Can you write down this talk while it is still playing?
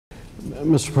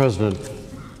Mr. President,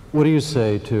 what do you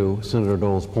say to Senator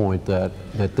Dole's point that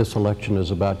this election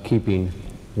is about keeping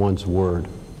one's word?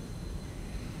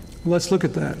 Let's look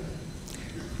at that.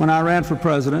 When I ran for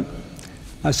president,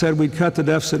 I said we'd cut the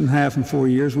deficit in half in 4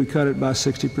 years. We cut it by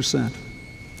 60%.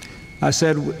 I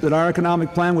said that our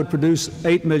economic plan would produce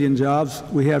 8 million jobs.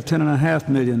 We have 10.5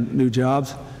 million new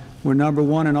jobs. We're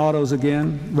 #1 in autos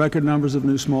again, record numbers of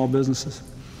new small businesses.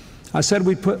 I said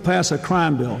we'd pass a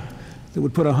crime bill that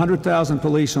would put 100,000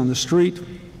 police on the street,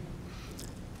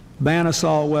 ban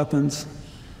assault weapons,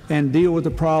 and deal with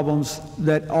the problems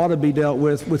that ought to be dealt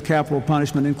with capital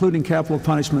punishment, including capital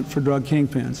punishment for drug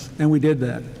kingpins, and we did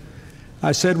that.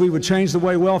 I said we would change the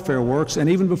way welfare works, and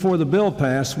even before the bill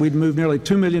passed, we'd move nearly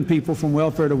 2 million people from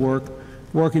welfare to work,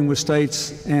 working with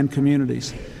states and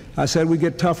communities. I said we'd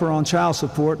get tougher on child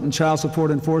support, and child support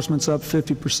enforcement's up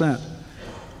 50%.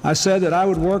 I said that I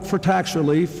would work for tax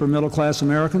relief for middle-class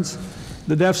Americans.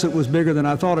 The deficit was bigger than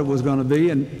I thought it was going to be,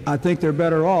 and I think they're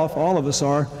better off, all of us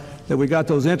are, that we got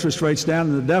those interest rates down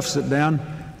and the deficit down.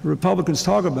 The Republicans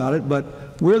talk about it,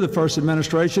 but we're the first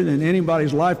administration in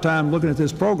anybody's lifetime looking at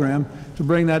this program to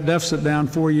bring that deficit down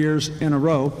 4 years in a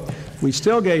row. We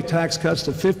still gave tax cuts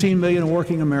to 15 million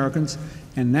working Americans,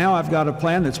 and now I've got a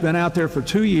plan that's been out there for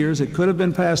 2 years. It could have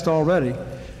been passed already,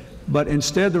 but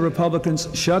instead the Republicans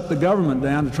shut the government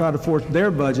down to try to force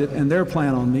their budget and their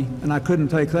plan on me, and I couldn't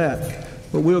take that.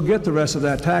 But we'll get the rest of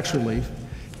that tax relief.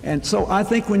 And so I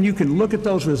think when you can look at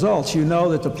those results, you know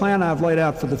that the plan I've laid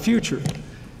out for the future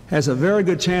has a very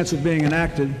good chance of being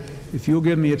enacted if you'll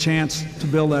give me a chance to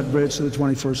build that bridge to the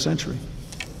 21st century.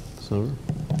 Senator?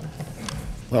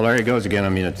 Well, there he goes again. I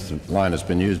mean, it's a line that's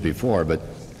been used before, but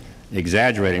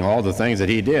exaggerating all the things that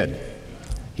he did.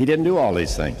 He didn't do all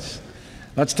these things.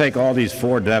 Let's take all these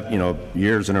 4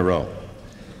 years in a row.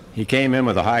 He came in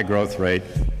with a high growth rate.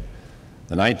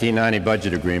 The 1990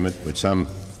 budget agreement, which some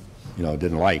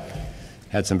didn't like,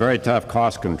 had some very tough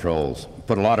cost controls,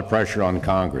 put a lot of pressure on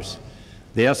Congress.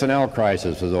 The S&L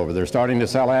crisis was over. They're starting to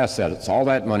sell assets. All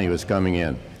that money was coming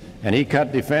in. And he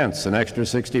cut defense, an extra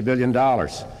 $60 billion.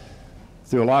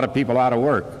 Threw a lot of people out of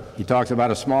work. He talks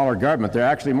about a smaller government. There are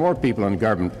actually more people in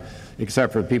government,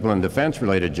 except for people in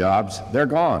defense-related jobs. They're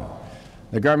gone.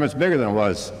 The government's bigger than it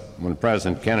was when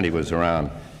President Kennedy was around.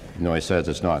 He says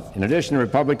it's not. In addition, the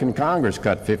Republican Congress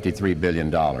cut $53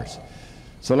 billion.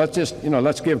 So let's just,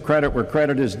 let's give credit where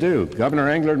credit is due. Governor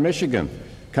Engler in Michigan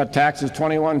cut taxes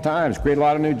 21 times, created a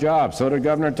lot of new jobs. So did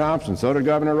Governor Thompson. So did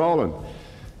Governor Rowland.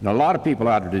 And a lot of people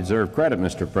out there deserve credit,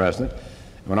 Mr. President.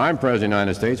 When I'm President of the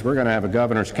United States, we're going to have a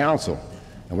governor's council.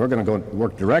 And we're going to go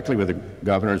work directly with the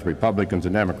governors, Republicans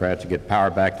and Democrats, to get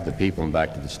power back to the people and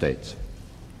back to the states.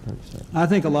 I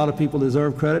think a lot of people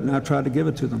deserve credit, and I've tried to give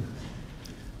it to them.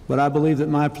 But I believe that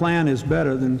my plan is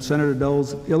better than Senator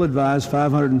Dole's ill-advised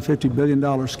 $550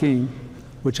 billion scheme,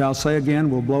 which I'll say again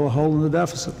will blow a hole in the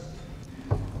deficit.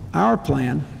 Our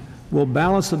plan will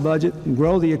balance the budget and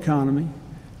grow the economy,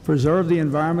 preserve the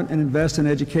environment, and invest in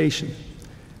education.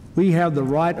 We have the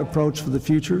right approach for the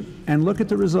future, and look at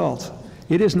the results.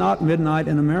 It is not midnight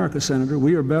in America, Senator.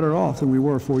 We are better off than we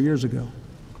were 4 years ago.